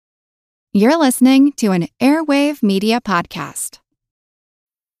You're listening to an Airwave Media Podcast.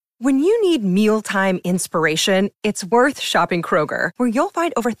 When you need mealtime inspiration, it's worth shopping Kroger, where you'll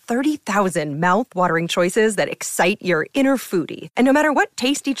find over 30,000 mouth-watering choices that excite your inner foodie. And no matter what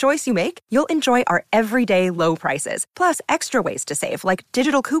tasty choice you make, you'll enjoy our everyday low prices, plus extra ways to save, like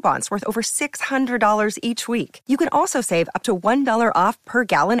digital coupons worth over $600 each week. You can also save up to $1 off per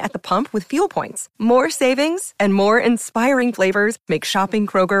gallon at the pump with fuel points. More savings and more inspiring flavors make shopping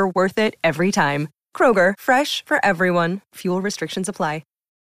Kroger worth it every time. Kroger, fresh for everyone. Fuel restrictions apply.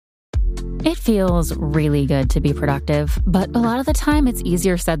 It feels really good to be productive, but a lot of the time it's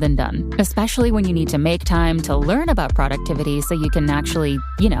easier said than done, especially when you need to make time to learn about productivity so you can actually,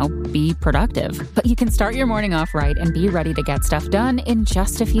 be productive. But you can start your morning off right and be ready to get stuff done in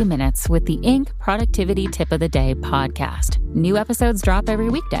just a few minutes with the Inc. Productivity Tip of the Day podcast. New episodes drop every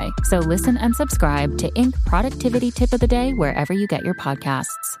weekday, so listen and subscribe to Inc. Productivity Tip of the Day wherever you get your podcasts.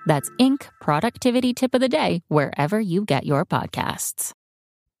 That's Inc. Productivity Tip of the Day wherever you get your podcasts.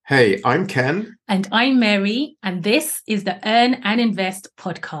 Hey, I'm Ken. And I'm Mary, and this is the Earn and Invest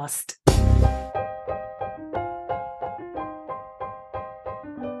podcast.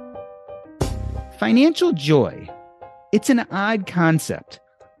 Financial joy. It's an odd concept,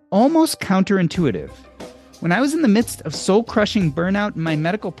 almost counterintuitive. When I was in the midst of soul-crushing burnout in my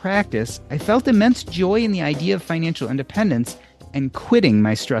medical practice, I felt immense joy in the idea of financial independence and quitting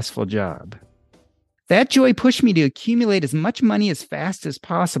my stressful job. That joy pushed me to accumulate as much money as fast as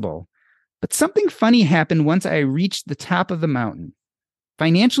possible. But something funny happened once I reached the top of the mountain.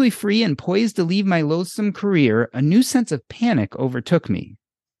 Financially free and poised to leave my loathsome career, a new sense of panic overtook me.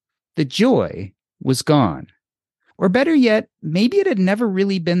 The joy was gone. Or better yet, maybe it had never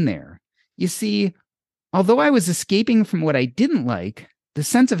really been there. You see, although I was escaping from what I didn't like, the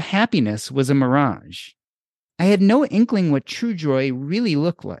sense of happiness was a mirage. I had no inkling what true joy really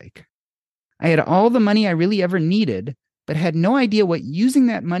looked like. I had all the money I really ever needed, but had no idea what using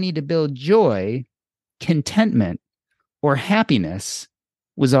that money to build joy, contentment, or happiness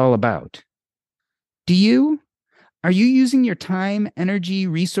was all about. Do you? Are you using your time, energy,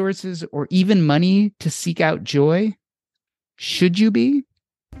 resources, or even money to seek out joy? Should you be?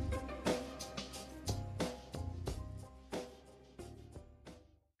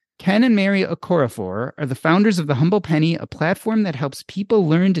 Ken and Mary Okoroafor are the founders of the Humble Penny, a platform that helps people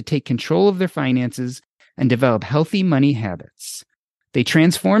learn to take control of their finances and develop healthy money habits. They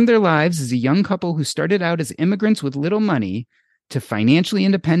transformed their lives as a young couple who started out as immigrants with little money to financially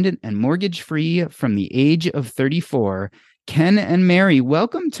independent and mortgage-free from the age of 34. Ken and Mary,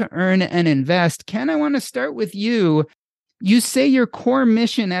 welcome to Earn and Invest. Ken, I want to start with you. You say your core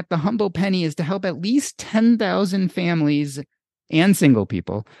mission at the Humble Penny is to help at least 10,000 families and single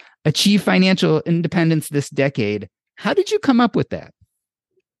people achieve financial independence this decade. How did you come up with that?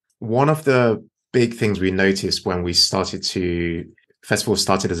 One of the big things we noticed when we started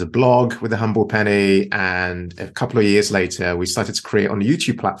as a blog with the Humble Penny, and a couple of years later, we started to create on the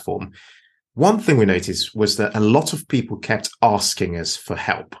YouTube platform. One thing we noticed was that a lot of people kept asking us for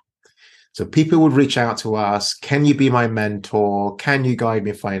help. So people would reach out to us, can you be my mentor? Can you guide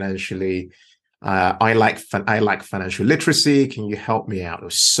me financially? I like financial literacy. Can you help me out?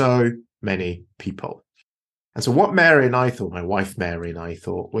 There's so many people. And so what Mary and I thought, my wife Mary and I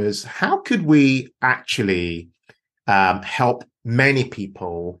thought, was how could we actually help many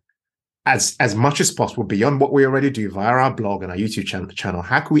people as much as possible beyond what we already do via our blog and our YouTube channel?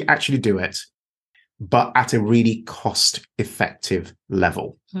 How can we actually do it, but at a really cost-effective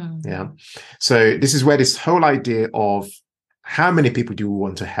level? Yeah. So this is where this whole idea of how many people do we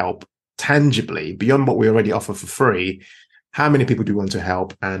want to help tangibly beyond what we already offer for free, how many people do we want to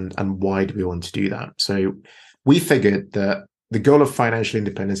help, and why do we want to do that? So we figured that the goal of financial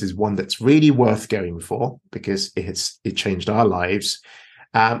independence is one that's really worth going for because it changed our lives.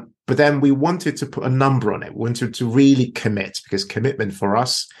 But then we wanted to put a number on it. We wanted to really commit, because commitment for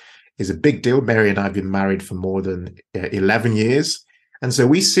us is a big deal. Mary and I have been married for more than 11 years. And so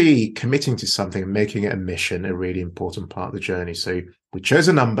we see committing to something and making it a mission a really important part of the journey. So we chose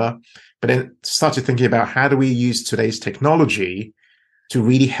a number, but then started thinking about how do we use today's technology to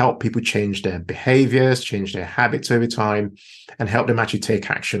really help people change their behaviors, change their habits over time, and help them actually take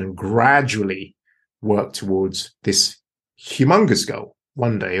action and gradually work towards this humongous goal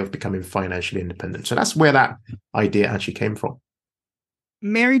one day of becoming financially independent. So that's where that idea actually came from.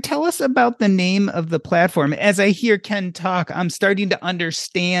 Mary, tell us about the name of the platform. As I hear Ken talk, I'm starting to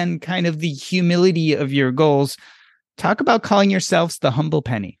understand kind of the humility of your goals. Talk about calling yourselves the Humble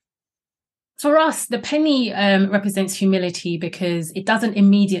Penny. For us, the penny represents humility because it doesn't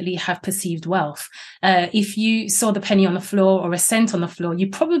immediately have perceived wealth. If you saw the penny on the floor or a cent on the floor, you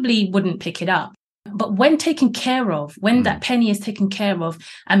probably wouldn't pick it up. But when taken care of, when that penny is taken care of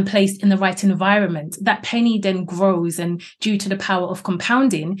and placed in the right environment, that penny then grows. And due to the power of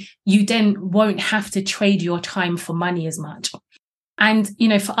compounding, you then won't have to trade your time for money as much. And,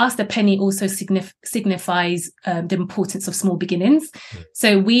 for us, the penny also signifies the importance of small beginnings.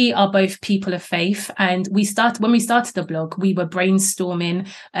 So we are both people of faith. And when we started the blog, we were brainstorming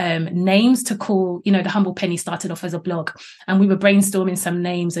names to call, the Humble Penny started off as a blog. And we were brainstorming some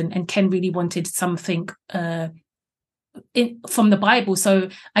names and Ken really wanted something from the Bible. So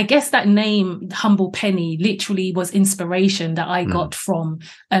I guess that name, Humble Penny, literally was inspiration that I got from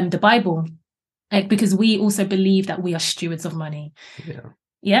the Bible. Because we also believe that we are stewards of money.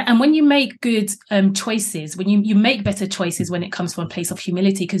 Yeah. And when you make good choices, when you make better choices when it comes from a place of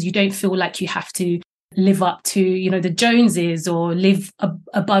humility, because you don't feel like you have to live up to, the Joneses or live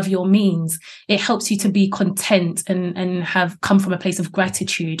above your means, it helps you to be content and have come from a place of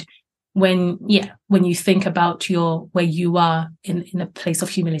gratitude when you think about where you are in a place of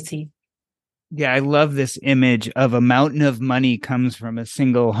humility. Yeah, I love this image of a mountain of money comes from a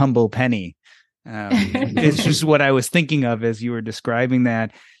single humble penny. It's just what I was thinking of as you were describing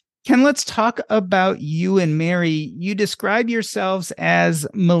that. Ken, let's talk about you and Mary. You describe yourselves as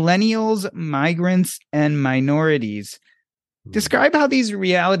millennials, migrants, and minorities. Describe how these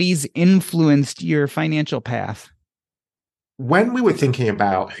realities influenced your financial path. When we were thinking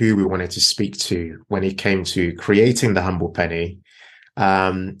about who we wanted to speak to when it came to creating the Humble Penny,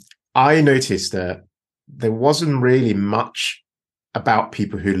 I noticed that there wasn't really much about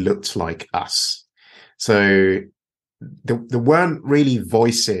people who looked like us. So there weren't really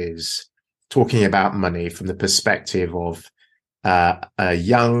voices talking about money from the perspective of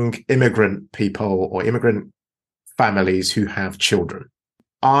young immigrant people or immigrant families who have children.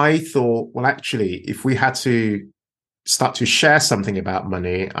 I thought, well, actually, if we had to start to share something about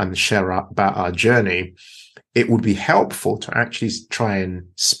money and share about our journey, it would be helpful to actually try and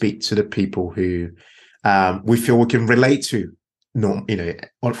speak to the people who we feel we can relate to.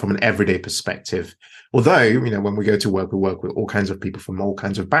 From an everyday perspective. Although, when we go to work, we work with all kinds of people from all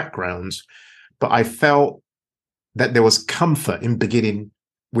kinds of backgrounds. But I felt that there was comfort in beginning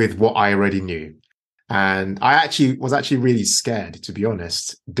with what I already knew. And I was actually really scared, to be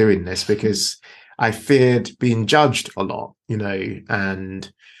honest, doing this because I feared being judged a lot,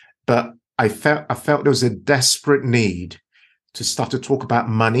 but I felt there was a desperate need to start to talk about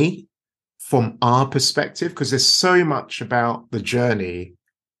money from our perspective, because there's so much about the journey,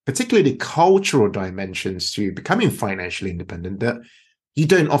 particularly the cultural dimensions to becoming financially independent, that you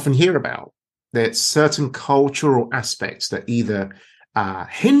don't often hear about. There's certain cultural aspects that either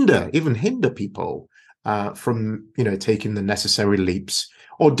hinder people from taking the necessary leaps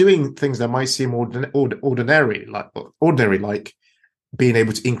or doing things that might seem ordinary, like being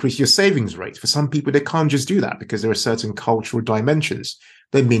able to increase your savings rate. For some people, they can't just do that because there are certain cultural dimensions.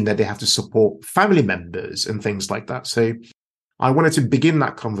 They mean that they have to support family members and things like that. So I wanted to begin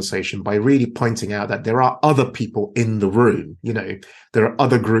that conversation by really pointing out that there are other people in the room. There are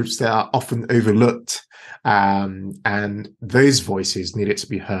other groups that are often overlooked, and those voices needed to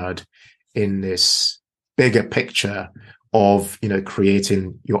be heard in this bigger picture of,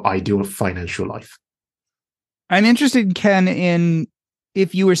 creating your ideal financial life. I'm interested, Ken, in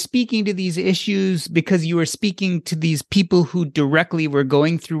if you were speaking to these issues because you were speaking to these people who directly were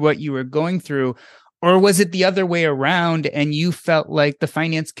going through what you were going through, or was it the other way around and you felt like the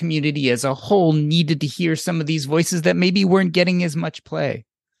finance community as a whole needed to hear some of these voices that maybe weren't getting as much play?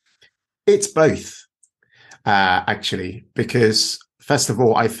 It's both, actually, because first of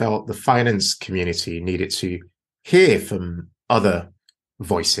all, I felt the finance community needed to hear from other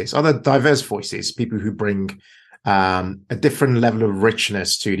voices, other diverse voices, people who bring a different level of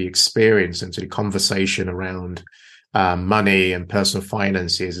richness to the experience and to the conversation around money and personal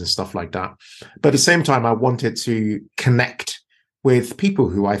finances and stuff like that. But at the same time, I wanted to connect with people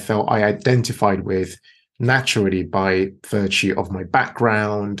who I felt I identified with naturally by virtue of my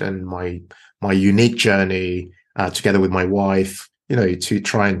background and my unique journey, together with my wife, to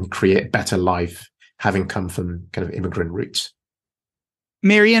try and create a better life, having come from kind of immigrant roots.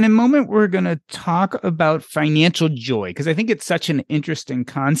 Mary, in a moment, we're going to talk about financial joy, because I think it's such an interesting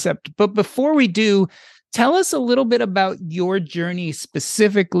concept. But before we do, tell us a little bit about your journey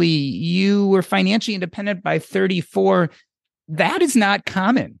specifically. You were financially independent by 34. That is not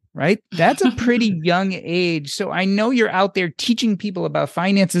common, right? That's a pretty young age. So I know you're out there teaching people about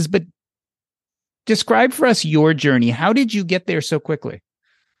finances, but describe for us your journey. How did you get there so quickly?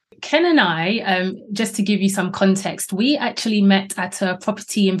 Ken and I, just to give you some context, we actually met at a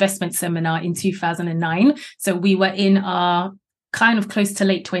property investment seminar in 2009. So we were in our kind of close to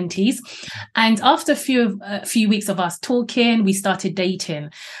late 20s. And after a few weeks of us talking, we started dating.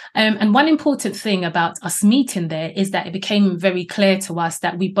 And one important thing about us meeting there is that it became very clear to us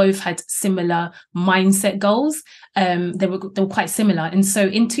that we both had similar mindset goals. They were quite similar. And so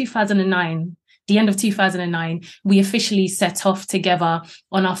in 2009, the end of 2009, we officially set off together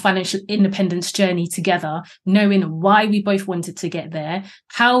on our financial independence journey together, knowing why we both wanted to get there,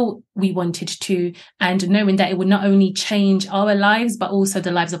 how we wanted to, and knowing that it would not only change our lives, but also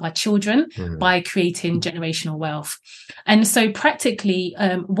the lives of our children by creating generational wealth. And so practically,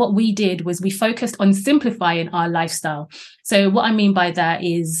 what we did was we focused on simplifying our lifestyle. So what I mean by that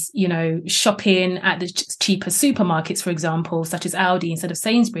is, shopping at the cheaper supermarkets, for example, such as Aldi instead of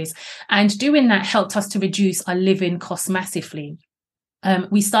Sainsbury's. And doing that helped us to reduce our living costs massively.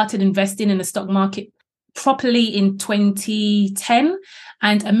 We started investing in the stock market properly in 2010,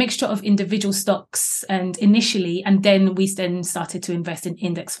 and a mixture of individual stocks and then we started to invest in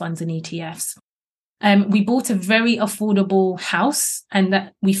index funds and ETFs. We bought a very affordable house, and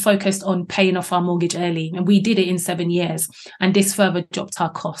that we focused on paying off our mortgage early, and we did it in 7 years, and this further dropped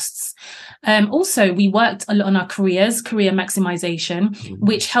our costs. Also, we worked a lot on our career maximization,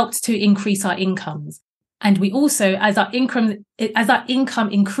 which helped to increase our incomes. And we also, as our income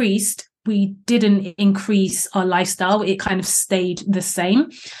increased, we didn't increase our lifestyle. It kind of stayed the same,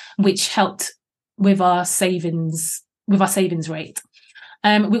 which helped with our savings rate.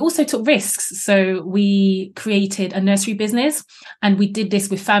 We also took risks. So we created a nursery business, and we did this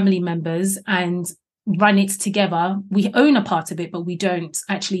with family members and run it together. We own a part of it, but we don't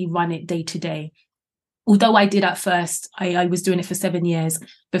actually run it day to day. Although I did at first, I was doing it for 7 years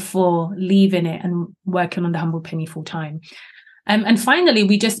before leaving it and working on the Humble Penny full time. And finally,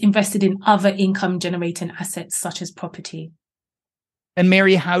 we just invested in other income generating assets such as property. And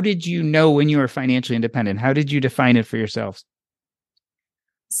Mary, how did you know when you were financially independent? How did you define it for yourselves?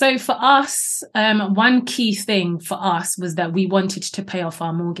 So for us, one key thing for us was that we wanted to pay off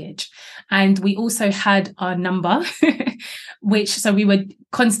our mortgage. And we also had our number, so we were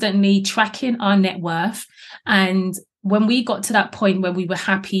constantly tracking our net worth. And when we got to that point where we were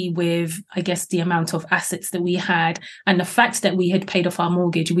happy with, I guess, the amount of assets that we had and the fact that we had paid off our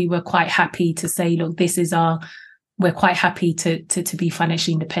mortgage, we were quite happy to say, look, we're quite happy to be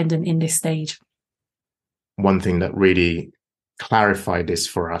financially independent in this stage. One thing that really clarified this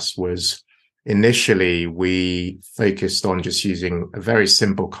for us was initially we focused on just using a very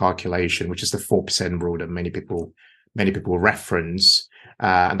simple calculation, which is the 4% rule that many people reference.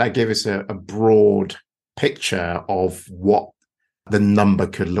 And that gave us a broad picture of what the number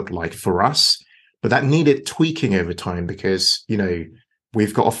could look like for us. But that needed tweaking over time because,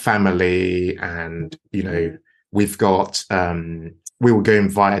 we've got a family and, we've got, we were going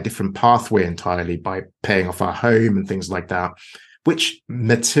via a different pathway entirely by paying off our home and things like that, which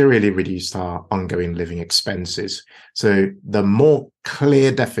materially reduced our ongoing living expenses. So the more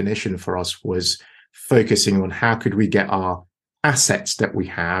clear definition for us was focusing on how could we get our assets that we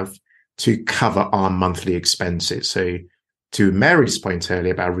have to cover our monthly expenses. So to Mary's point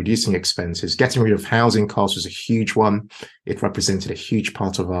earlier about reducing expenses, getting rid of housing costs was a huge one. It represented a huge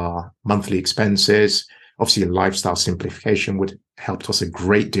part of our monthly expenses. Obviously, lifestyle simplification would help us a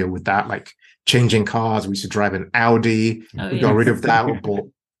great deal with that, like changing cars. We used to drive an Audi. We got rid of that. We bought,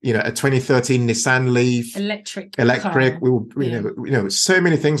 a 2013 Nissan Leaf. Electric. Car. We were, so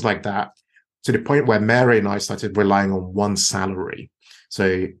many things like that, to the point where Mary and I started relying on one salary.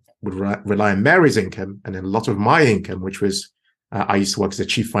 So would rely on Mary's income and then a lot of my income, which was, I used to work as a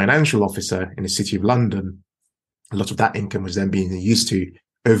chief financial officer in the City of London. A lot of that income was then being used to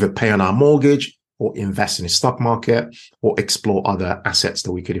overpay on our mortgage or invest in the stock market or explore other assets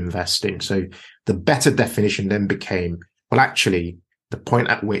that we could invest in. So the better definition then became, well, actually, the point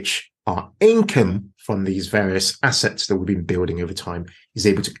at which our income from these various assets that we've been building over time is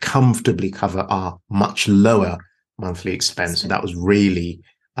able to comfortably cover our much lower monthly expense. So that was really,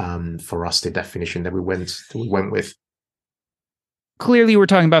 for us, the definition that we went with. Clearly, we're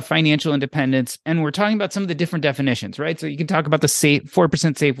talking about financial independence, and we're talking about some of the different definitions, right? So you can talk about the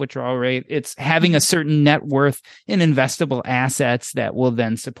 4% safe withdrawal rate. It's having a certain net worth in investable assets that will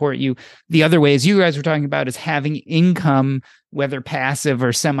then support you. The other ways you guys were talking about is having income, whether passive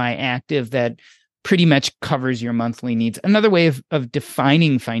or semi-active, that pretty much covers your monthly needs. Another way of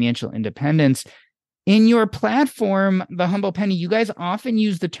defining financial independence. In your platform, The Humble Penny, you guys often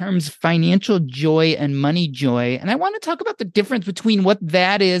use the terms financial joy and money joy. And I want to talk about the difference between what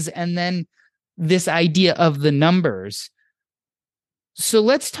that is and then this idea of the numbers. So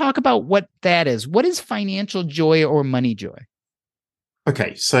let's talk about what that is. What is financial joy or money joy?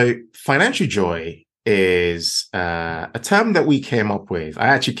 Okay, so financial joy is a term that we came up with. I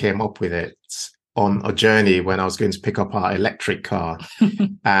actually came up with it on a journey when I was going to pick up our electric car.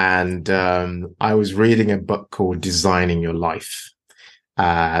 And I was reading a book called Designing Your Life.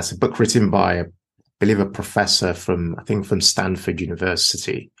 It's a book written by, I believe, a professor from Stanford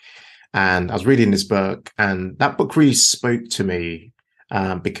University. And I was reading this book, and that book really spoke to me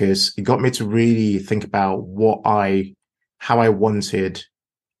because it got me to really think about how I wanted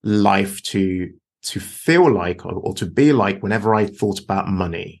life to feel like or to be like whenever I thought about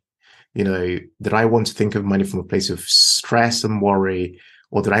money. Did I want to think of money from a place of stress and worry,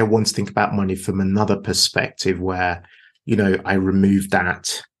 or did I want to think about money from another perspective where, I removed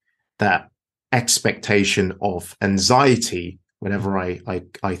that expectation of anxiety whenever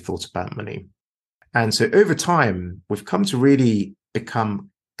I thought about money. And so over time, we've come to really become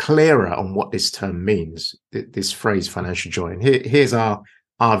clearer on what this term means, this phrase, financial joy. And here's our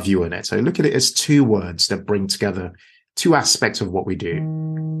view on it. So look at it as two words that bring together two aspects of what we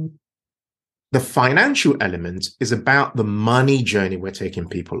do. The financial element is about the money journey we're taking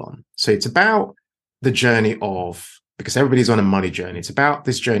people on. So it's about the journey because everybody's on a money journey. It's about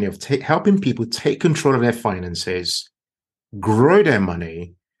this journey of helping people take control of their finances, grow their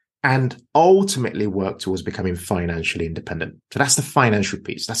money, and ultimately work towards becoming financially independent. So that's the financial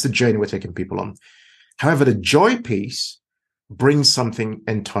piece. That's the journey we're taking people on. However, the joy piece brings something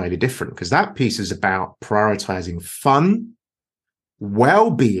entirely different, because that piece is about prioritizing fun,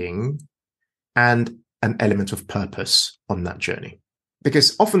 well-being, and an element of purpose on that journey.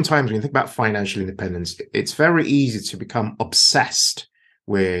 Because oftentimes when you think about financial independence, it's very easy to become obsessed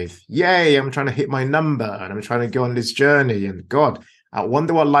with, yay, I'm trying to hit my number and I'm trying to go on this journey. And God, I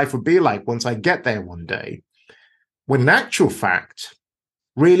wonder what life would be like once I get there one day. When in actual fact,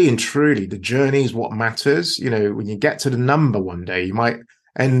 really and truly, the journey is what matters. When you get to the number one day, you might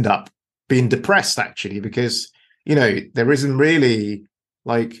end up being depressed, actually, because, there isn't really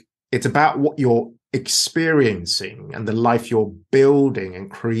it's about what you're experiencing and the life you're building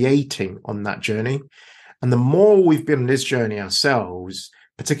and creating on that journey. And the more we've been on this journey ourselves,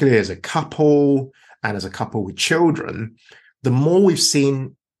 particularly as a couple and as a couple with children, the more we've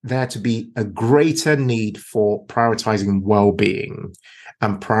seen there to be a greater need for prioritizing well-being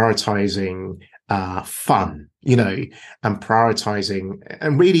and prioritizing fun, and prioritizing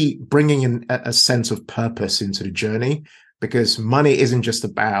and really bringing in a sense of purpose into the journey, because money isn't just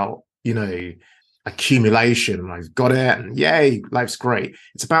about, accumulation. I've got it and yay, life's great.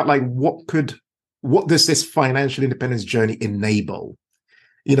 It's about what does this financial independence journey enable?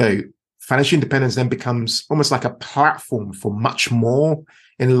 Financial independence then becomes almost like a platform for much more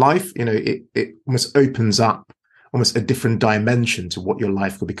in life. It almost opens up almost a different dimension to what your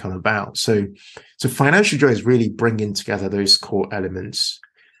life could become about. So financial joy is really bringing together those core elements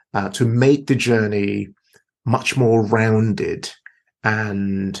to make the journey much more rounded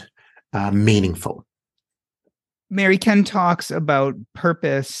and meaningful. Mary, Ken talks about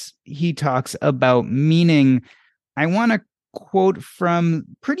purpose. He talks about meaning. I want to quote from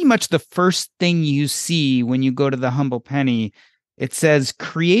pretty much the first thing you see when you go to the Humble Penny. It says,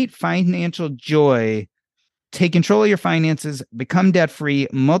 create financial joy, take control of your finances, become debt-free,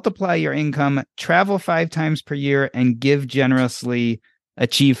 multiply your income, travel 5 times per year, and give generously,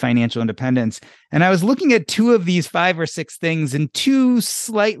 achieve financial independence. And I was looking at 2 of these 5 or 6 things, and 2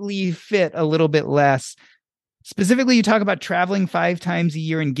 slightly fit a little bit less. Specifically, you talk about traveling 5 times a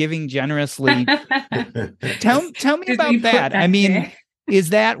year and giving generously. Tell me about that. I mean, is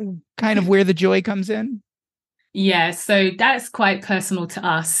that kind of where the joy comes in? Yeah, so that's quite personal to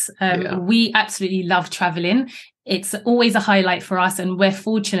us. We absolutely love traveling. It's always a highlight for us, and we're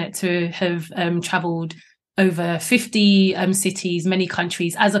fortunate to have traveled over 50 cities, many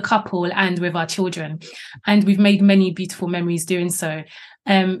countries as a couple and with our children. And we've made many beautiful memories doing so.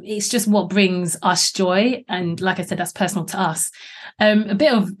 It's just what brings us joy. And like I said, that's personal to us. A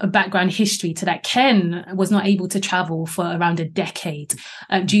bit of a background history to that. Ken was not able to travel for around a decade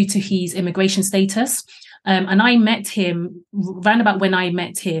due to his immigration status. And I met him round about when I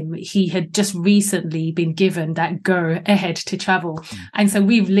met him, he had just recently been given that go ahead to travel. And so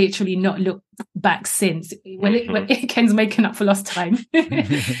we've literally not looked back since when Ken's making up for lost time.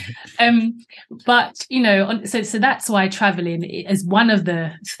 But, so that's why traveling is one of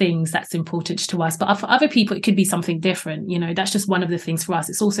the things that's important to us. But for other people, it could be something different. That's just one of the things for us.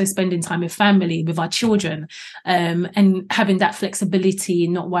 It's also spending time with family, with our children, and having that flexibility,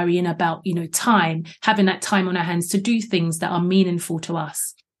 not worrying about, time, having that time on our hands to do things that are meaningful to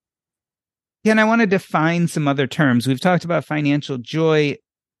us. Yeah, and I want to define some other terms. We've talked about financial joy.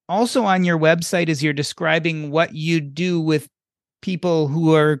 Also on your website, as you're describing what you do with people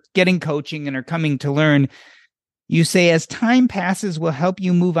who are getting coaching and are coming to learn, you say, as time passes, we'll help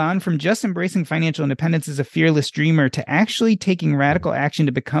you move on from just embracing financial independence as a fearless dreamer to actually taking radical action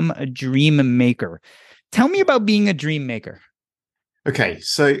to become a dream maker. Tell me about being a dream maker. Okay,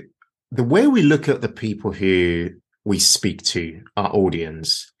 so the way we look at the people who we speak to, our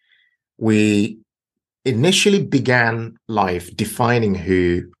audience, we initially began life defining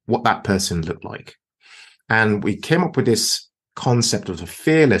what that person looked like. And we came up with this concept of a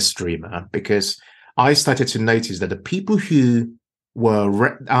fearless dreamer because I started to notice that the people who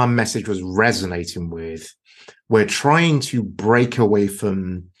our message was resonating with were trying to break away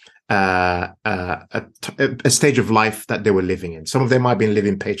from a stage of life that they were living in. Some of them might have been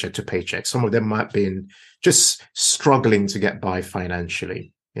living paycheck to paycheck. Some of them might have been just struggling to get by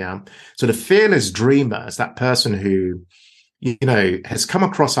financially. Yeah. So the fearless dreamer is that person who, has come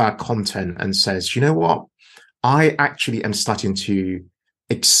across our content and says, you know what? I actually am starting to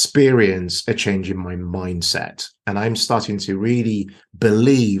experience a change in my mindset. And I'm starting to really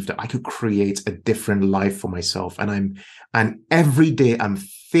believe that I could create a different life for myself. And every day I'm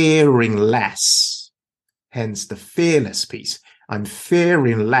fearing less, hence the fearless piece. I'm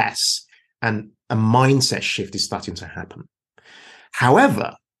fearing less, and a mindset shift is starting to happen.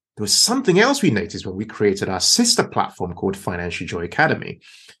 However, there was something else we noticed when we created our sister platform called Financial Joy Academy.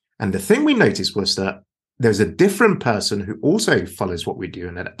 And the thing we noticed was that there's a different person who also follows what we do.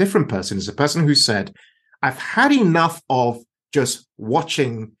 And that different person is a person who said, I've had enough of just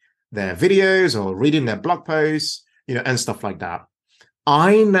watching their videos or reading their blog posts, and stuff like that.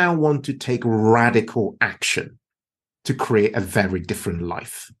 I now want to take radical action to create a very different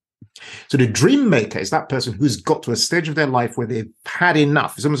life. So the dream maker is that person who's got to a stage of their life where they've had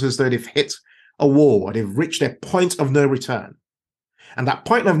enough. It's almost as though they've hit a wall or they've reached their point of no return. And that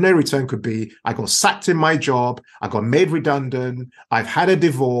point of no return could be, I got sacked in my job, I got made redundant, I've had a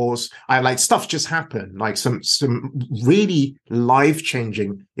divorce, stuff just happened, like some really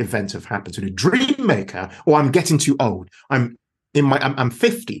life-changing events have happened. So the dream maker, or I'm getting too old, I'm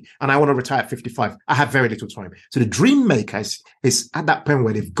 50 and I want to retire at 55. I have very little time. So the dream maker is at that point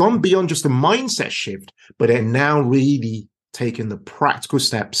where they've gone beyond just a mindset shift, but they're now really taking the practical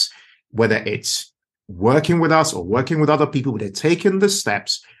steps, whether it's working with us or working with other people, they're taking the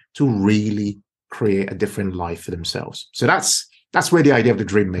steps to really create a different life for themselves. So that's where the idea of the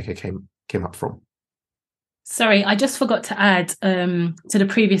dream maker came up from. Sorry, I just forgot to add to the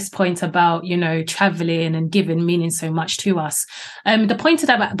previous point about, traveling and giving meaning so much to us. The point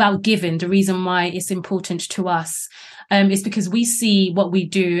about giving, the reason why it's important to us is because we see what we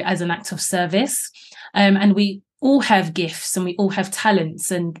do as an act of service, and we all have gifts and we all have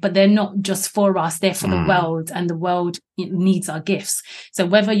talents, but they're not just for us, they're for the world, and the world needs our gifts. So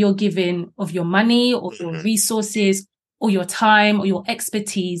whether you're giving of your money or your resources or your time or your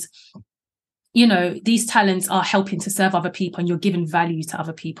expertise, these talents are helping to serve other people and you're giving value to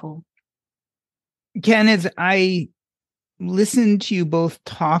other people. Ken, as I listen to you both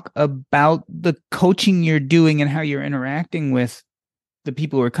talk about the coaching you're doing and how you're interacting with the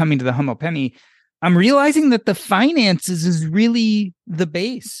people who are coming to the Humble Penny, I'm realizing that the finances is really the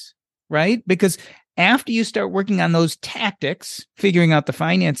base, right? Because after you start working on those tactics, figuring out the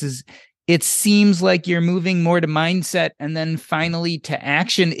finances, it seems like you're moving more to mindset and then finally to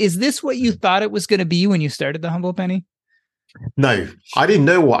action. Is this what you thought it was going to be when you started the Humble Penny? No, I didn't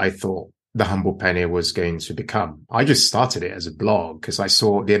know what I thought the Humble Penny was going to become. I just started it as a blog because I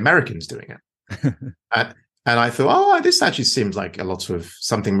saw the Americans doing it. And I thought, this actually seems like a lot of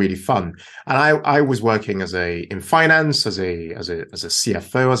something really fun. And I was working in finance, as a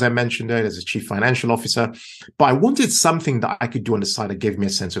CFO, as I mentioned earlier, as a chief financial officer. But I wanted something that I could do on the side that gave me a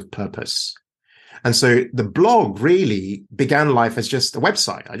sense of purpose. And so the blog really began life as just a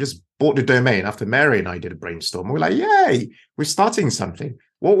website. I just bought the domain after Mary and I did a brainstorm. We were like, yay, we're starting something.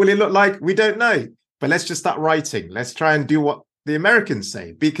 What will it look like? We don't know. But let's just start writing. Let's try and do what the Americans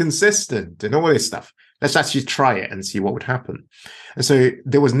say, be consistent and all this stuff. Let's actually try it and see what would happen. And so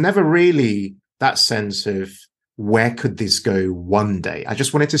there was never really that sense of where could this go one day? I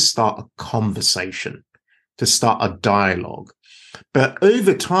just wanted to start a conversation, to start a dialogue. But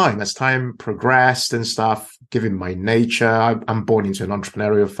over time, as time progressed and stuff, given my nature, I'm born into an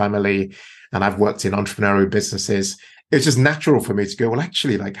entrepreneurial family and I've worked in entrepreneurial businesses. It's just natural for me to go, well,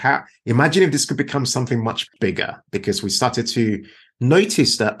 actually, imagine if this could become something much bigger, because we started to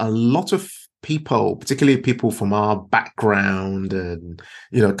notice that a lot of people, particularly people from our background and,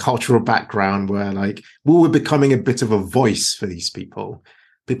 cultural background, were we were becoming a bit of a voice for these people.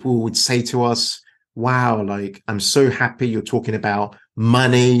 people would say to us, wow, like, I'm so happy you're talking about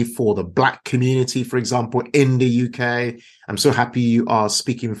money for the Black community, for example, in the UK. I'm so happy you are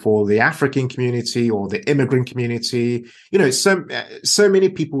speaking for the African community or the immigrant community. So many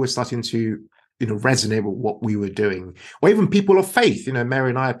people were starting to, resonate with what we were doing. Or even people of faith,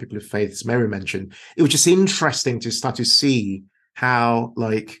 Mary and I are people of faith, as Mary mentioned. It was just interesting to start to see how,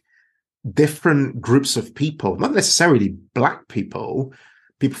 like, different groups of people, not necessarily Black people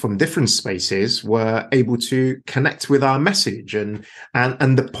from different spaces, were able to connect with our message and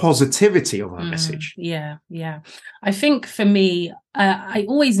the positivity of our message. Yeah. I think for me, I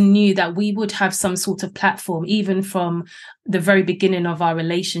always knew that we would have some sort of platform, even from the very beginning of our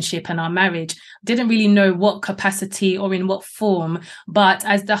relationship and our marriage. Didn't really know what capacity or in what form, but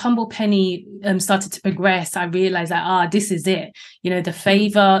as the Humble Penny started to progress, I realized that, this is it. The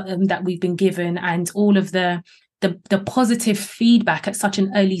favor that we've been given and all of the positive feedback at such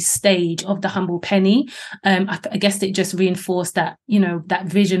an early stage of the Humble Penny, I guess it just reinforced that, that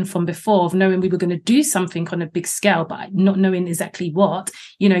vision from before of knowing we were going to do something on a big scale, but not knowing exactly what,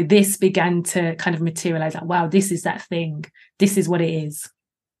 this began to kind of materialize like, wow, this is that thing. This is what it is.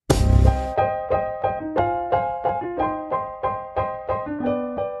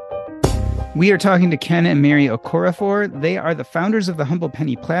 We are talking to Ken and Mary Okoroafor. They are the founders of the Humble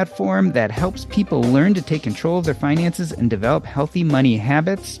Penny platform that helps people learn to take control of their finances and develop healthy money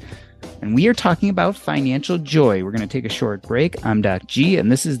habits. And we are talking about financial joy. We're going to take a short break. I'm Doc G, and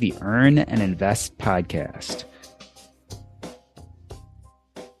this is the Earn and Invest podcast.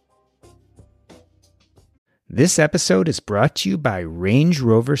 This episode is brought to you by Range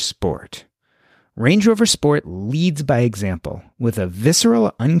Rover Sport. Range Rover Sport leads by example. With a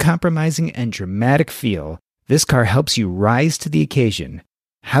visceral, uncompromising, and dramatic feel, this car helps you rise to the occasion.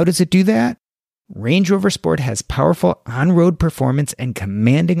 How does it do that? Range Rover Sport has powerful on-road performance and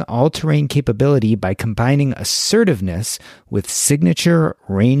commanding all-terrain capability by combining assertiveness with signature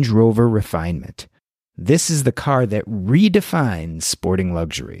Range Rover refinement. This is the car that redefines sporting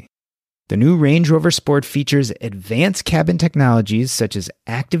luxury. The new Range Rover Sport features advanced cabin technologies such as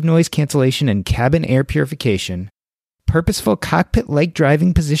active noise cancellation and cabin air purification, purposeful cockpit-like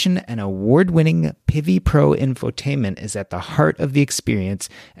driving position, and award-winning Pivi Pro infotainment is at the heart of the experience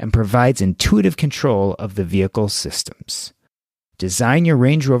and provides intuitive control of the vehicle systems. Design your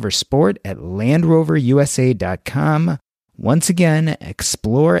Range Rover Sport at LandRoverUSA.com. Once again,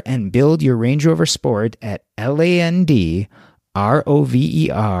 explore and build your Range Rover Sport at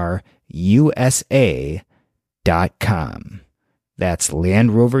LandRoverUSA.com. That's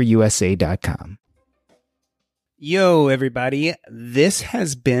LandRoverUSA.com. Yo, everybody. This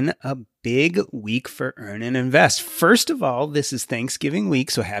has been a big week for Earn and Invest. First of all, this is Thanksgiving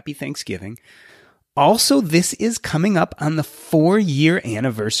week, so happy Thanksgiving. Also, this is coming up on the 4-year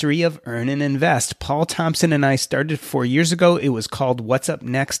anniversary of Earn and Invest. Paul Thompson and I started 4 years ago. It was called What's Up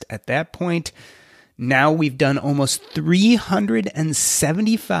Next at that point. Now we've done almost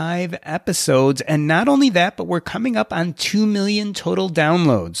 375 episodes. And not only that, but we're coming up on 2 million total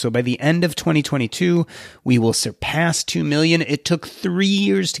downloads. So by the end of 2022, we will surpass 2 million. It took 3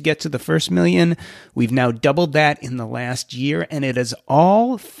 years to get to the first million. We've now doubled that in the last year. And it is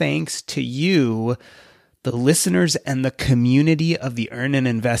all thanks to you, the listeners and the community of the Earn and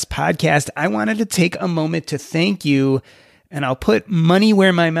Invest podcast. I wanted to take a moment to thank you. And I'll put money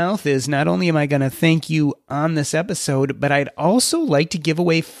where my mouth is. Not only am I going to thank you on this episode, but I'd also like to give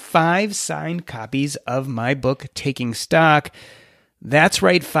away 5 signed copies of my book, Taking Stock. That's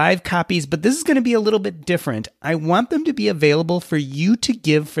right, 5 copies, but this is going to be a little bit different. I want them to be available for you to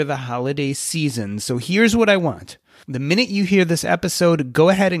give for the holiday season. So here's what I want. The minute you hear this episode, go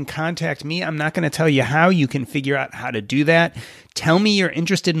ahead and contact me. I'm not going to tell you how. You can figure out how to do that. Tell me you're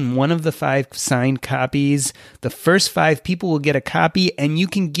interested in one of the 5 signed copies. The first 5 people will get a copy, and you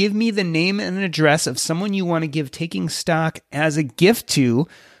can give me the name and address of someone you want to give Taking Stock as a gift to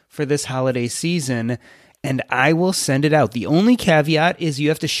for this holiday season, and I will send it out. The only caveat is you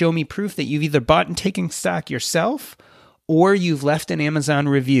have to show me proof that you've either bought and Taking Stock yourself or you've left an Amazon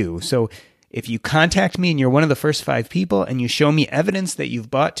review. So if you contact me and you're one of the first 5 people and you show me evidence that you've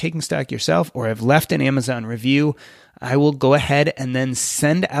bought Taking Stock yourself or have left an Amazon review, I will go ahead and then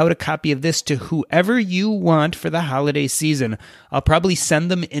send out a copy of this to whoever you want for the holiday season. I'll probably send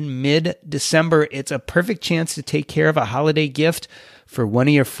them in mid-December. It's a perfect chance to take care of a holiday gift for one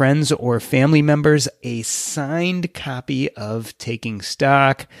of your friends or family members, a signed copy of Taking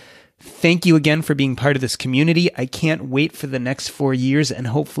Stock. Thank you again for being part of this community. I can't wait for the next 4 years and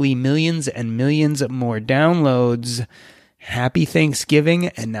hopefully millions and millions more downloads. Happy Thanksgiving,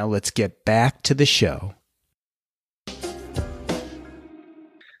 and now let's get back to the show.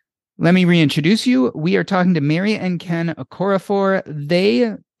 Let me reintroduce you. We are talking to Mary and Ken Okoroafor.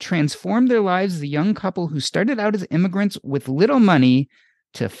 They transformed their lives as a young couple who started out as immigrants with little money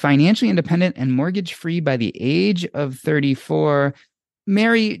to financially independent and mortgage-free by the age of 34.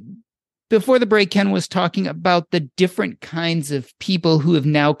 Mary, before the break, Ken was talking about the different kinds of people who have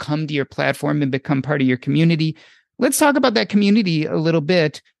now come to your platform and become part of your community. Let's talk about that community a little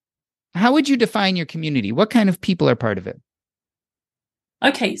bit. How would you define your community? What kind of people are part of it?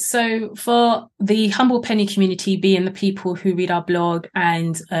 Okay, so for the Humble Penny community, being the people who read our blog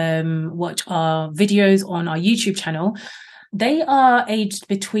and watch our videos on our YouTube channel, they are aged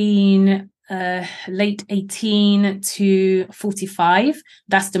between late 18 to 45.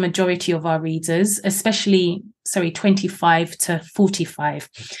 That's the majority of our readers, especially, 25 to 45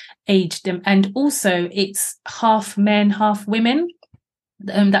 aged. And also it's half men, half women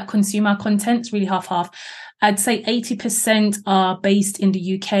that consume our content, really half. I'd say 80% are based in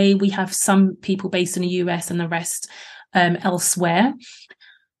the UK. We have some people based in the US and the rest elsewhere.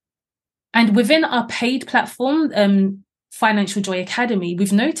 And within our paid platform, Financial Joy Academy,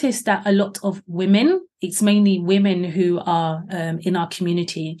 we've noticed that a lot of women, it's mainly women who are in our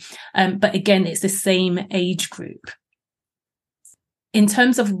community. But again, it's the same age group. In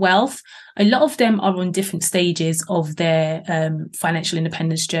terms of wealth, a lot of them are on different stages of their financial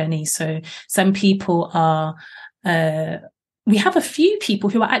independence journey. So some people are, we have a few people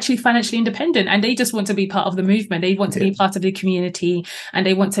who are actually financially independent and they just want to be part of the movement. They want to be part of the community and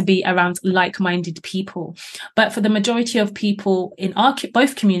they want to be around like-minded people. But for the majority of people in our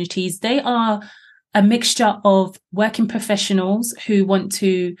both communities, they are a mixture of working professionals who want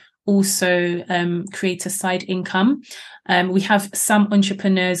to also create a side income. We have some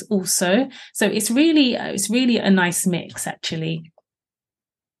entrepreneurs also. So it's really a nice mix, actually.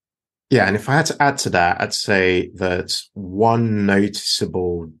 Yeah, and if I had to add to that, I'd say that one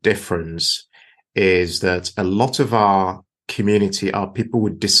noticeable difference is that a lot of our community are people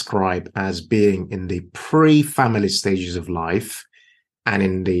would describe as being in the pre-family stages of life and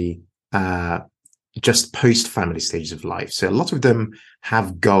in the just post-family stages of life. So a lot of them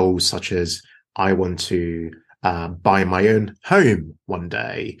have goals such as, I want to buy my own home one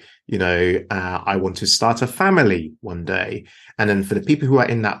day. I want to start a family one day. And then for the people who are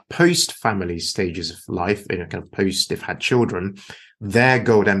in that post-family stages of life, kind of post, they've had children, their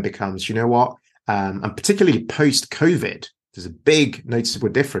goal then becomes, and particularly post-COVID, there's a big noticeable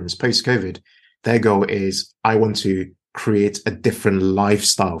difference post-COVID. Their goal is, I want to create a different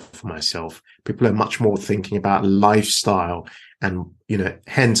lifestyle for myself. People are much more thinking about lifestyle. And,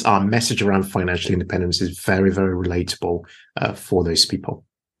 hence our message around financial independence is very, very relatable for those people.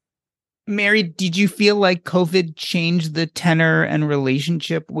 Mary, did you feel like COVID changed the tenor and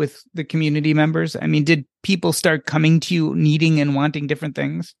relationship with the community members? I mean, did people start coming to you needing and wanting different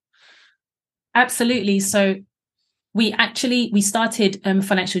things? Absolutely. So we started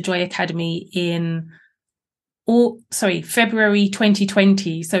Financial Joy Academy in February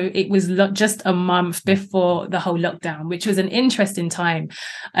 2020. So it was just a month before the whole lockdown, which was an interesting time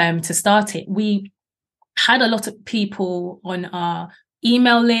to start it. We had a lot of people on our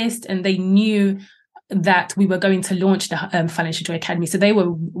email list and they knew that we were going to launch the Financial Joy Academy. So they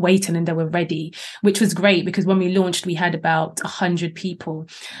were waiting and they were ready, which was great because when we launched, we had about 100 people.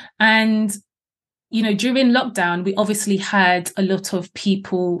 And during lockdown, we obviously had a lot of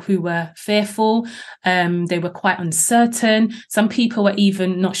people who were fearful. They were quite uncertain. Some people were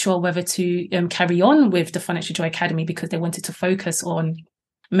even not sure whether to carry on with the Financial Joy Academy because they wanted to focus on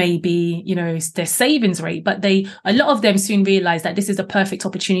maybe, their savings rate. But a lot of them soon realized that this is a perfect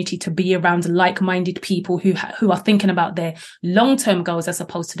opportunity to be around like-minded people who are thinking about their long-term goals as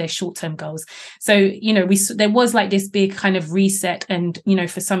opposed to their short-term goals. So, there was like this big kind of reset and,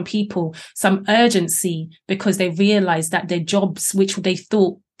 for some people, some urgency because they realized that their jobs, which they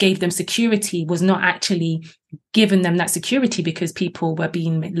thought gave them security, was not actually giving them that security because people were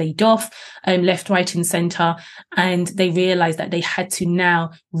being laid off left, right and center. And they realized that they had to now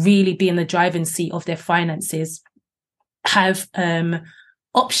really be in the driving seat of their finances, have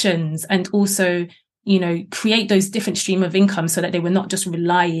options and also, create those different stream of income so that they were not just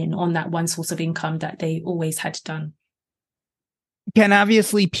relying on that one source of income that they always had done. Ken,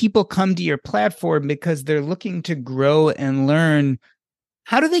 obviously people come to your platform because they're looking to grow and learn.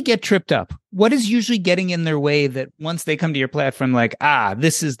 How do they get tripped up? What is usually getting in their way that once they come to your platform, like,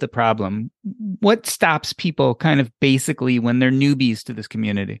 this is the problem? What stops people kind of basically when they're newbies to this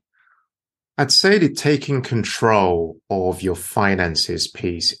community? I'd say the taking control of your finances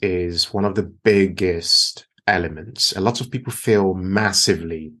piece is one of the biggest elements. A lot of people feel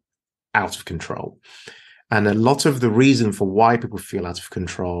massively out of control. And a lot of the reason for why people feel out of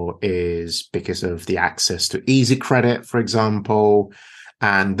control is because of the access to easy credit, for example,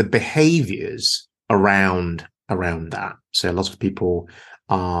 and the behaviors around that. So a lot of people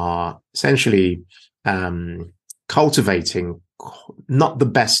are essentially cultivating not the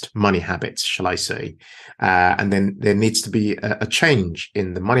best money habits, shall I say. And then there needs to be a change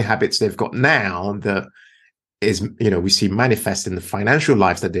in the money habits they've got now that is, we see manifest in the financial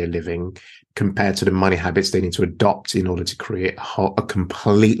lives that they're living compared to the money habits they need to adopt in order to create a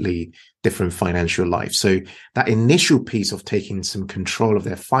completely different financial life. So that initial piece of taking some control of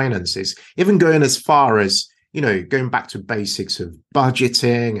their finances, even going as far as, going back to basics of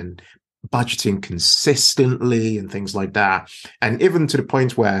budgeting and budgeting consistently and things like that. And even to the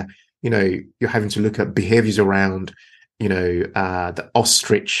point where, you're having to look at behaviors around, the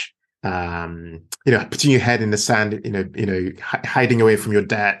ostrich, putting your head in the sand, hiding away from your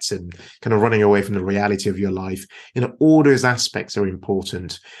debts and kind of running away from the reality of your life. All those aspects are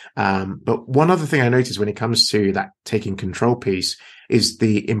important. But one other thing I noticed when it comes to that taking control piece is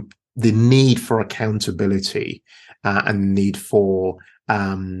the need for accountability and need for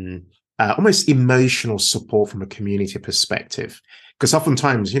almost emotional support from a community perspective. Because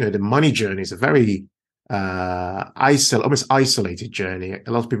oftentimes, the money journey is a very almost isolated journey.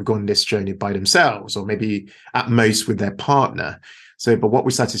 A lot of people go on this journey by themselves, or maybe at most with their partner. So, but what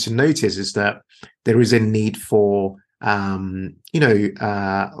we started to notice is that there is a need for, almost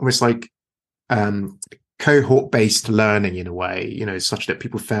like cohort-based learning in a way, such that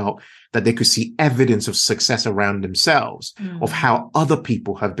people felt that they could see evidence of success around themselves, of how other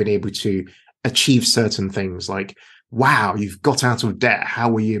people have been able to achieve certain things, like, wow, you've got out of debt. How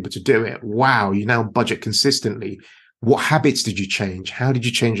were you able to do it? Wow, you now budget consistently. What habits did you change? How did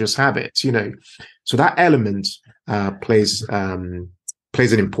you change those habits? So that element plays an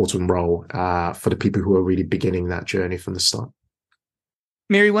important role for the people who are really beginning that journey from the start.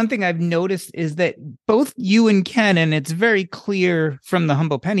 Mary, one thing I've noticed is that both you and Ken, and it's very clear from the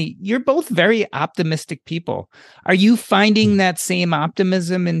Humble Penny, you're both very optimistic people. Are you finding that same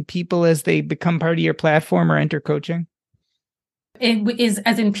optimism in people as they become part of your platform or enter coaching? It is,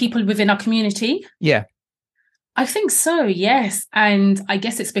 as in people within our community? Yeah. I think so, yes. And I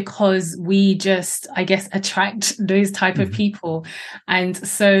guess it's because we just, attract those type of people. And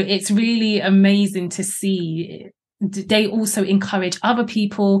so it's really amazing to see they also encourage other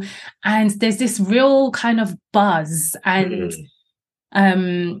people, and there's this real kind of buzz, and I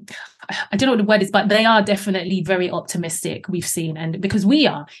don't know what the word is, but they are definitely very optimistic, we've seen. And because we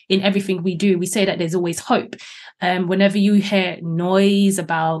are, in everything we do, we say that there's always hope. Whenever you hear noise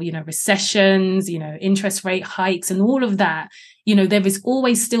about, recessions, interest rate hikes and all of that, there is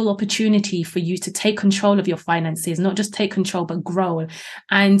always still opportunity for you to take control of your finances, not just take control, but grow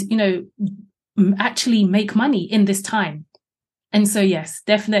and, actually make money in this time. And so, yes,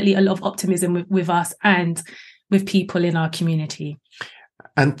 definitely a lot of optimism with us and with people in our community.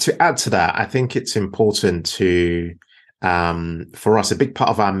 And to add to that, I think it's important to, for us, a big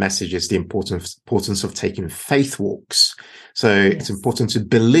part of our message is the importance of taking faith walks. So It's important to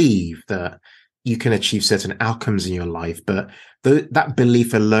believe that you can achieve certain outcomes in your life, but that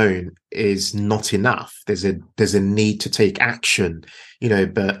belief alone is not enough. There's a need to take action,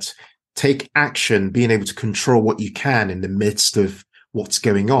 but take action, being able to control what you can in the midst of what's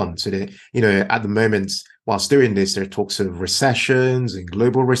going on. So that, at the moment, whilst doing this, there are talks of recessions and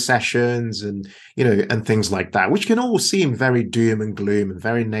global recessions and, and things like that, which can all seem very doom and gloom and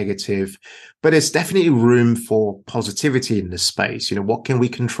very negative, but there's definitely room for positivity in this space. What can we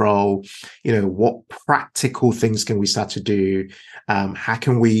control? What practical things can we start to do? How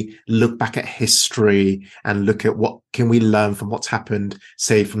can we look back at history and look at what can we learn from what's happened,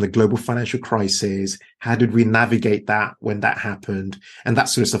 say, from the global financial crisis? How did we navigate that when that happened? And that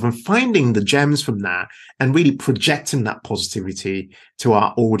sort of stuff, and finding the gems from that and really projecting that positivity to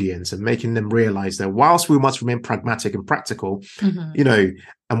our audience and making them realize that whilst we must remain pragmatic and practical,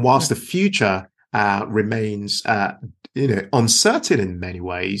 and whilst the future remains, uncertain in many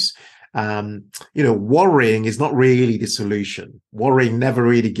ways, worrying is not really the solution. Worrying never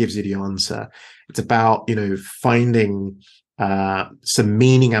really gives you the answer. It's about, finding some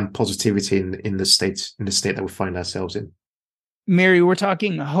meaning and positivity in the state that we find ourselves in. Mary, we're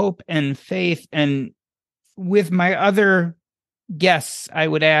talking hope and faith. And with my other guests, I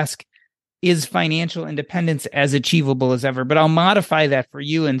would ask, is financial independence as achievable as ever? But I'll modify that for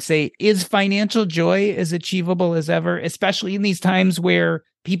you and say, is financial joy as achievable as ever, especially in these times where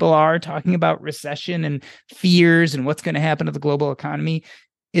people are talking about recession and fears and what's going to happen to the global economy?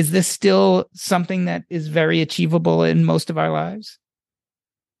 Is this still something that is very achievable in most of our lives?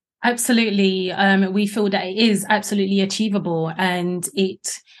 Absolutely. We feel that it is absolutely achievable, and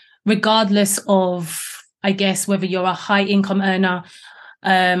regardless of, I guess, whether you're a high income earner,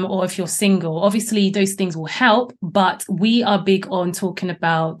 or if you're single, obviously those things will help, but we are big on talking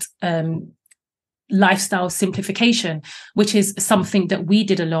about, lifestyle simplification, which is something that we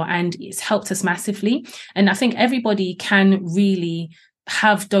did a lot and it's helped us massively. And I think everybody can really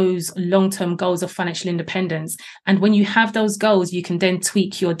have those long-term goals of financial independence. And when you have those goals, you can then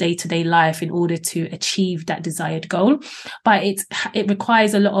tweak your day-to-day life in order to achieve that desired goal. But it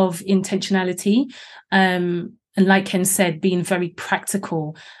requires a lot of intentionality. And like Ken said, being very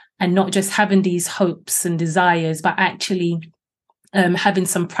practical and not just having these hopes and desires, but actually having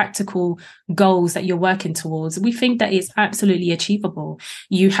some practical goals that you're working towards. We think that it's absolutely achievable.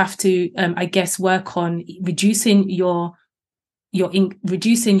 You have to, I guess, work on reducing your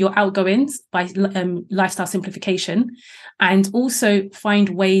outgoings by lifestyle simplification, and also find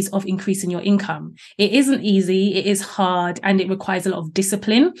ways of increasing your income. It isn't easy, it is hard, and it requires a lot of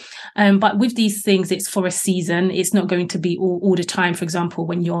discipline. But with these things, it's for a season. It's not going to be all the time. For example,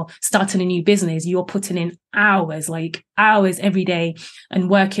 when you're starting a new business, you're putting in hours every day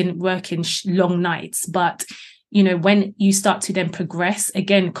and working long nights. But when you start to then progress,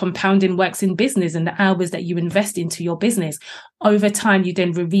 again, compounding works in business, and the hours that you invest into your business over time, you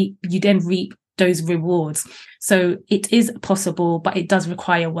then reap those rewards. So it is possible, but it does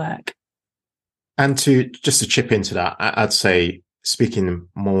require work. And to chip into that, I'd say, speaking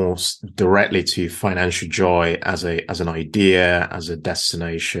more directly to financial joy as an idea, as a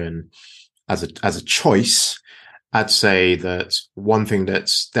destination, as a choice, I'd say that one thing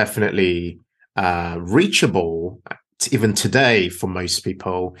that's definitely reachable even today for most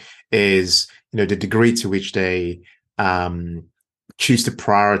people is the degree to which they choose to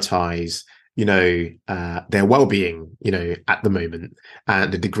prioritize their well-being at the moment,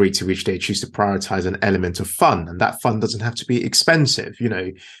 and the degree to which they choose to prioritize an element of fun. And that fun doesn't have to be expensive.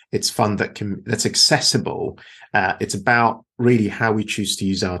 It's fun that's accessible. It's about really how we choose to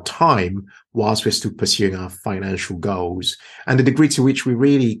use our time whilst we're still pursuing our financial goals, and the degree to which we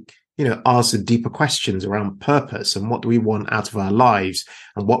really ask the deeper questions around purpose and what do we want out of our lives,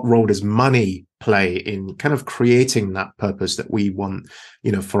 and what role does money play in kind of creating that purpose that we want,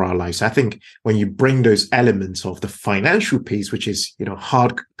 for our lives. I think when you bring those elements of the financial piece, which is,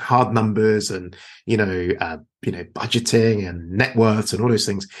 hard numbers and, budgeting and net worths and all those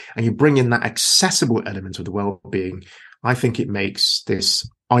things, and you bring in that accessible element of the well-being, I think it makes this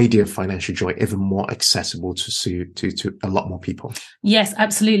idea of financial joy even more accessible to a lot more people. Yes,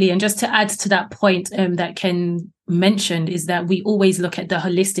 absolutely. And just to add to that point that Ken mentioned, is that we always look at the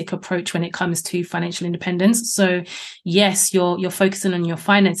holistic approach when it comes to financial independence. So yes, you're focusing on your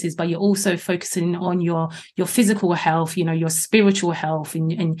finances, but you're also focusing on your physical health, your spiritual health,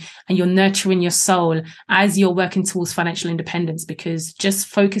 and you're nurturing your soul as you're working towards financial independence, because just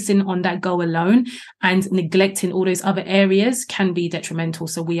focusing on that goal alone and neglecting all those other areas can be detrimental.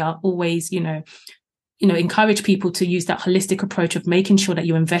 So we are always, encourage people to use that holistic approach of making sure that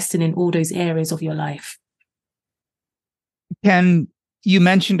you're investing in all those areas of your life. Ken, you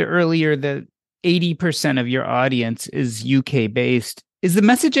mentioned earlier that 80% of your audience is UK based. Is the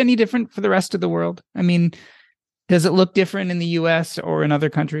message any different for the rest of the world? I mean, does it look different in the US or in other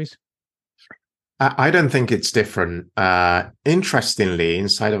countries? I don't think it's different. Interestingly,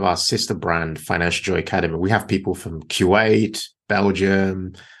 inside of our sister brand, Financial Joy Academy, we have people from Kuwait,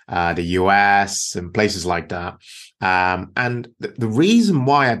 Belgium, the US, and places like that. And the reason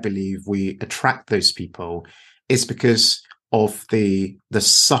why I believe we attract those people is because of the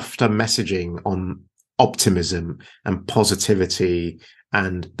softer messaging on optimism and positivity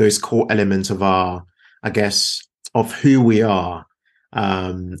and those core elements of of who we are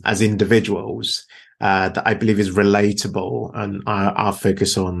as individuals, that I believe is relatable, and our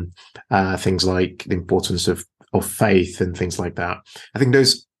focus on things like the importance of faith and things like that. I think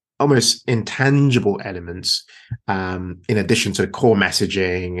those almost intangible elements, in addition to core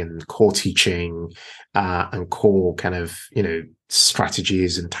messaging and core teaching, and core kind of,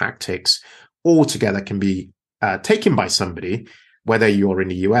 strategies and tactics, all together can be taken by somebody, whether you're in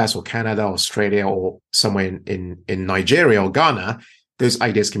the US or Canada, Australia, or somewhere in Nigeria or Ghana. Those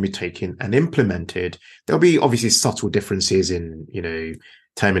ideas can be taken and implemented. There'll be obviously subtle differences in,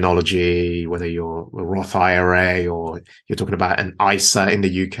 terminology, whether you're a Roth IRA or you're talking about an ISA in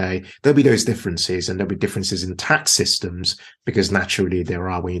the UK. There'll be those differences, and there'll be differences in tax systems, because naturally there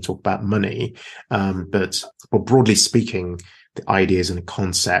are when you talk about money. But broadly speaking, the ideas and the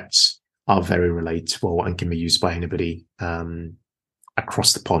concepts are very relatable and can be used by anybody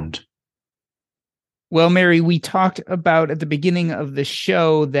across the pond. Well, Mary, we talked about at the beginning of the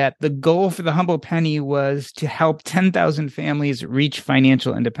show that the goal for the Humble Penny was to help 10,000 families reach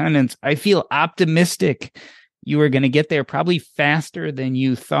financial independence. I feel optimistic you are going to get there probably faster than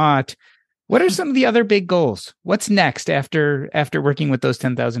you thought. What are some of the other big goals? What's next after working with those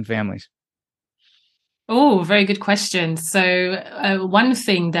 10,000 families? Oh, very good question. So one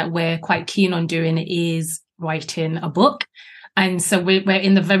thing that we're quite keen on doing is writing a book. And so we're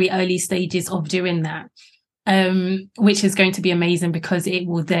in the very early stages of doing that, which is going to be amazing because it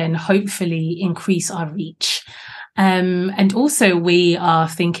will then hopefully increase our reach. And also we are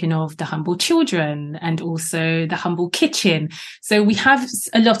thinking of the Humble Children and also the Humble Kitchen. So we have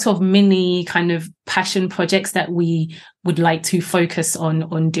a lot of mini kind of passion projects that we would like to focus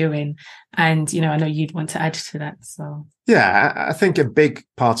on doing. And, I know you'd want to add to that. So, yeah, I think a big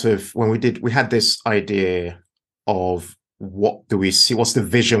part of when we had this idea of what do we see? What's the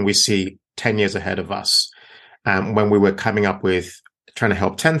vision we see 10 years ahead of us? When we were coming up with trying to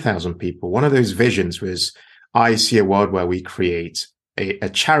help 10,000 people, one of those visions was, I see a world where we create a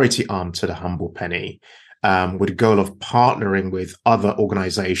charity arm to the Humble Penny, with the goal of partnering with other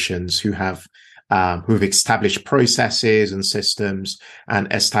organizations who've established processes and systems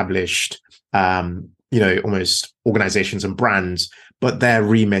and established, almost organizations and brands, but their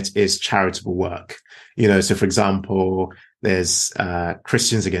remit is charitable work. So for example, there's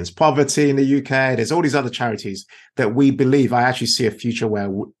Christians Against Poverty in the UK. There's all these other charities that we believe. I actually see a future where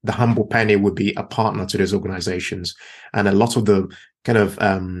the Humble Penny would be a partner to those organizations. And a lot of them kind of,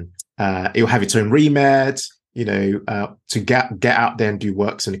 it will have its own remit, to get out there and do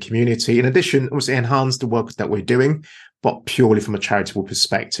works in the community. In addition, also enhance the work that we're doing, but purely from a charitable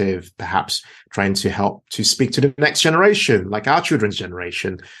perspective, perhaps trying to help to speak to the next generation, like our children's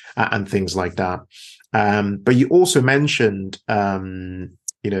generation, and things like that. But you also mentioned, although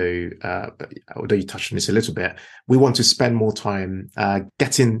you touched on this a little bit, we want to spend more time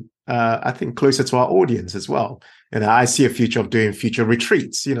getting, I think, closer to our audience as well. I see a future of doing future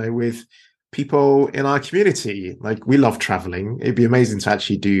retreats, with people in our community. Like, we love traveling. It'd be amazing to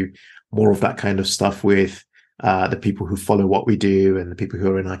actually do more of that kind of stuff with the people who follow what we do and the people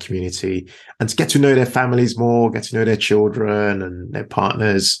who are in our community, and to get to know their families more, get to know their children and their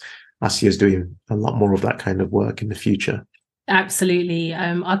partners. I see us doing a lot more of that kind of work in the future. Absolutely.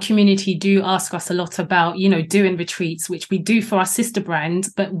 Our community do ask us a lot about, doing retreats, which we do for our sister brand,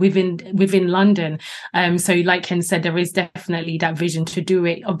 but within London. So like Ken said, there is definitely that vision to do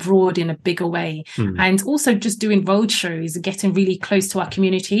it abroad in a bigger way. And also just doing road shows, getting really close to our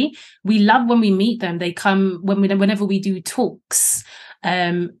community. We love when we meet them. They come whenever we do talks,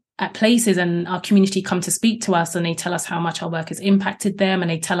 at places, and our community come to speak to us, and they tell us how much our work has impacted them, and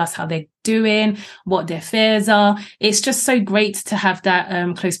they tell us how they're doing, what their fears are. It's just so great to have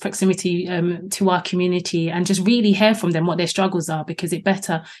that close proximity to our community and just really hear from them what their struggles are, because it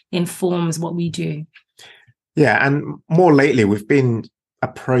better informs what we do. Yeah, and more lately, we've been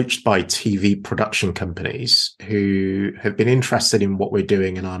approached by TV production companies who have been interested in what we're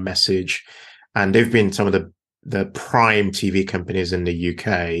doing and our message, and they've been some of the prime TV companies in the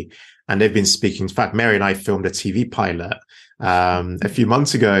UK, and they've been speaking. In fact, Mary and I filmed a TV pilot a few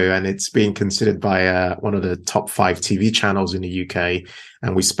months ago, and it's being considered by one of the top 5 TV channels in the UK,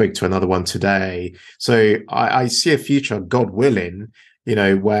 and we spoke to another one today. So I see a future, God willing,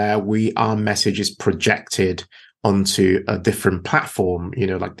 where our message is projected onto a different platform,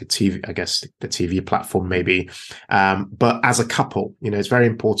 like the TV, I guess the TV platform maybe. But as a couple, it's very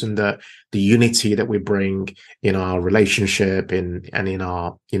important that the unity that we bring in our relationship and in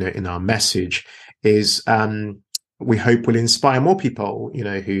our, in our message is, we hope will inspire more people,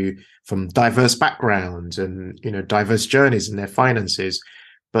 who from diverse backgrounds and, diverse journeys in their finances.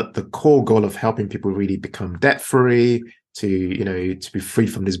 But the core goal of helping people really become debt free, to be free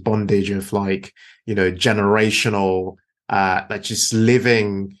from this bondage of generational, just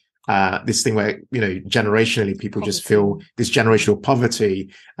living this thing where generationally people just feel this generational poverty,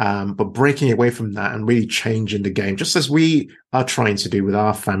 but breaking away from that and really changing the game, just as we are trying to do with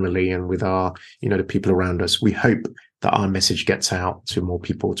our family and with our the people around us. We hope that our message gets out to more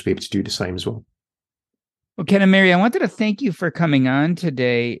people to be able to do the same as well. Well, Ken and Mary, I wanted to thank you for coming on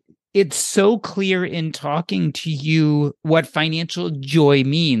today. It's so clear in talking to you what financial joy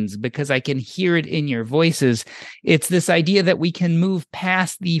means, because I can hear it in your voices. It's this idea that we can move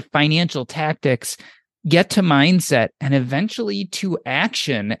past the financial tactics, get to mindset, and eventually to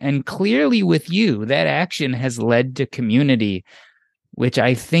action. And clearly with you, that action has led to community, which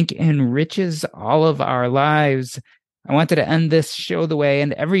I think enriches all of our lives. I wanted to end this show the way I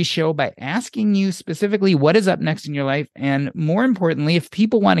end every show by asking you specifically what is up next in your life. And more importantly, if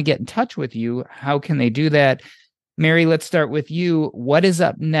people want to get in touch with you, how can they do that? Mary, let's start with you. What is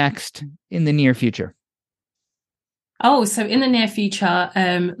up next in the near future? Oh, so in the near future,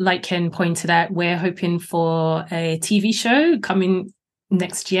 like Ken pointed out, we're hoping for a TV show coming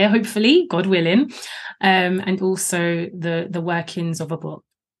next year, hopefully, God willing, and also the workings of a book.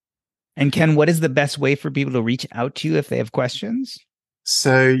 And Ken, what is the best way for people to reach out to you if they have questions?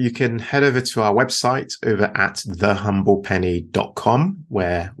 So you can head over to our website over at thehumblepenny.com,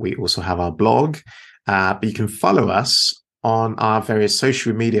 where we also have our blog. But you can follow us on our various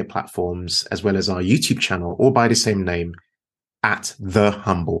social media platforms, as well as our YouTube channel, all by the same name, at The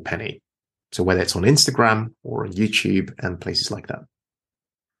Humble Penny. So whether it's on Instagram or on YouTube and places like that.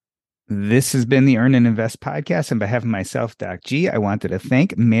 This has been the Earn and Invest podcast. On behalf of myself, Doc G, I wanted to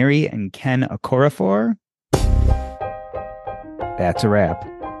thank Mary and Ken Okoroafor. That's a wrap.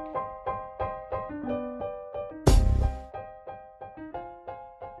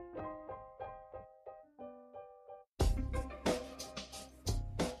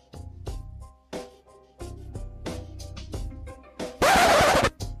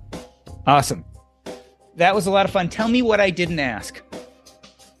 Awesome. That was a lot of fun. Tell me what I didn't ask.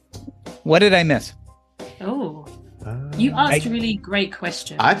 What did I miss? Oh, you asked really great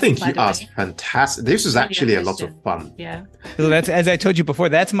questions. I think you asked fantastic. This was actually a lot of fun. Yeah. So that's, as I told you before,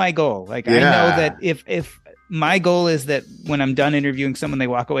 that's my goal. Like, I know that if my goal is that when I'm done interviewing someone, they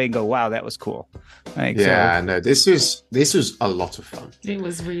walk away and go, wow, that was cool. Like, no, this was a lot of fun. It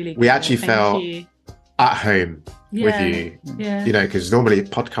was really good. We actually felt at home with you, Yeah. you know, because normally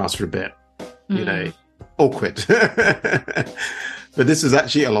podcasts are a bit, you know, awkward. But this is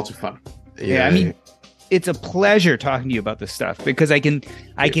actually a lot of fun. I mean, it's a pleasure talking to you about this stuff because I can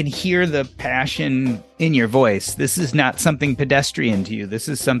hear the passion in your voice. This is not something pedestrian to you. This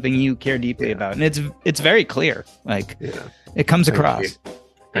is something you care deeply about, and it's very clear. Like it comes across.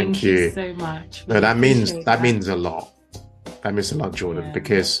 Thank you so much. No, that means a lot. That means a lot, Jordan,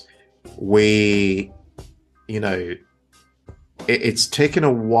 because we, you know, it's taken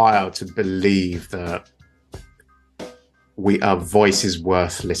a while to believe that our voice is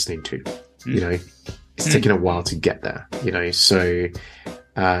worth listening to. You know, it's taken a while to get there, you know, so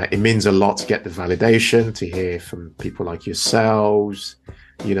it means a lot to get the validation, to hear from people like yourselves.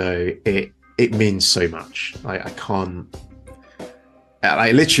 You know, it means so much.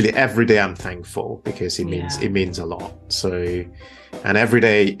 I literally every day I'm thankful because it means a lot. So, and every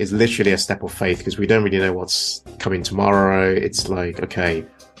day is literally a step of faith because we don't really know what's coming tomorrow. It's like, okay,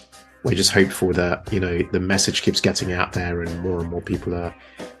 we're just hopeful that, you know, the message keeps getting out there and more people are,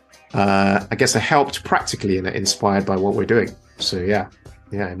 I guess, are helped practically and are inspired by what we're doing. So yeah,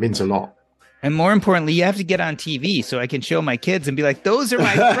 it means a lot. And more importantly, you have to get on TV so I can show my kids and be like, those are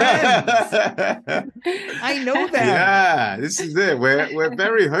my friends. I know that. Yeah, this is it. We're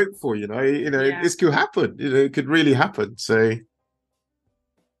very hopeful, you know, this could happen. You know, it could really happen. So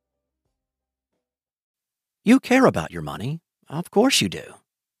you care about your money. Of course you do.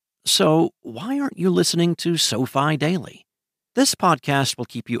 So why aren't you listening to SoFi Daily? This podcast will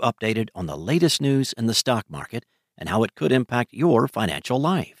keep you updated on the latest news in the stock market and how it could impact your financial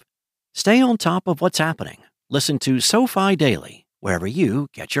life. Stay on top of what's happening. Listen to SoFi Daily wherever you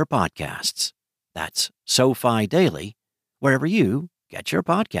get your podcasts. That's SoFi Daily wherever you get your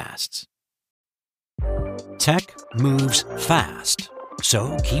podcasts. Tech moves fast,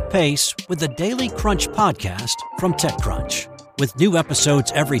 so keep pace with the Daily Crunch podcast from TechCrunch. With new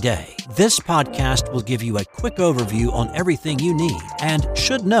episodes every day, this podcast will give you a quick overview on everything you need and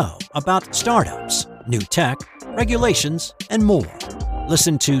should know about startups, new tech, regulations, and more.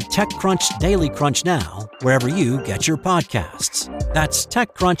 Listen to TechCrunch Daily Crunch now, wherever you get your podcasts. That's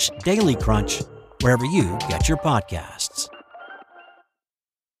TechCrunch Daily Crunch, wherever you get your podcasts.